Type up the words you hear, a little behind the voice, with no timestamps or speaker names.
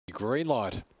green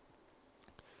light.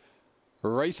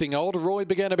 Racing, Old Roy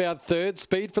began about third.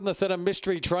 Speed from the centre,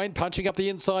 Mystery Train punching up the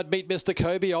inside. Meet Mr.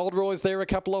 Kobe. Old Roy's there, a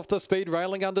couple off the speed.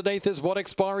 Railing underneath is What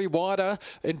Expiry wider.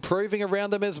 Improving around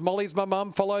them is Molly's My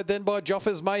Mum, followed then by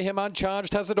Joffer's Mayhem.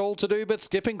 Uncharged has it all to do, but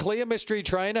skipping clear Mystery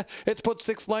Train. It's put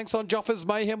 6 lengths on Joffer's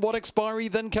Mayhem. What Expiry,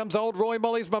 then comes Old Roy,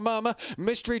 Molly's My Mum.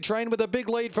 Mystery Train with a big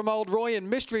lead from Old Roy, and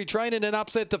Mystery Train in an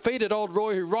upset defeated Old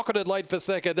Roy, who rocketed late for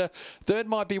second. Third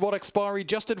might be What Expiry,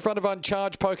 just in front of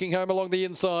Uncharged, poking home along the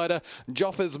inside.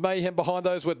 Joffer's Mayhem behind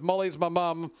those with Molly's My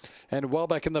Mum, and well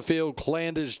back in the field,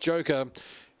 Clanders Joker.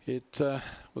 It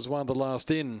was one of the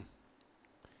last in.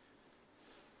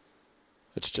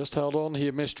 It's just held on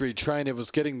here, Mystery Train. It was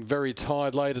getting very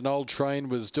tired late, and Old Roy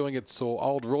was doing its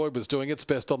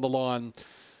best on the line,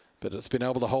 but it's been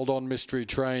able to hold on, Mystery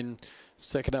Train.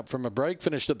 Second up from a break,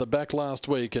 finished at the back last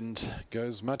week, and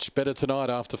goes much better tonight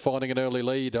after finding an early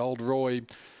lead. Old Roy,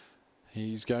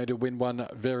 he's going to win one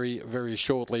very, very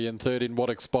shortly. And third in What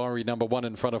Expiry, number 1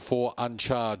 in front of 4,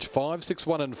 Uncharged. 5, 6,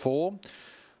 1 and 4.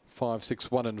 5, 6,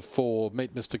 1 and 4.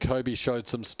 Meet Mr. Kobe showed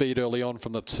some speed early on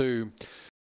from the 2.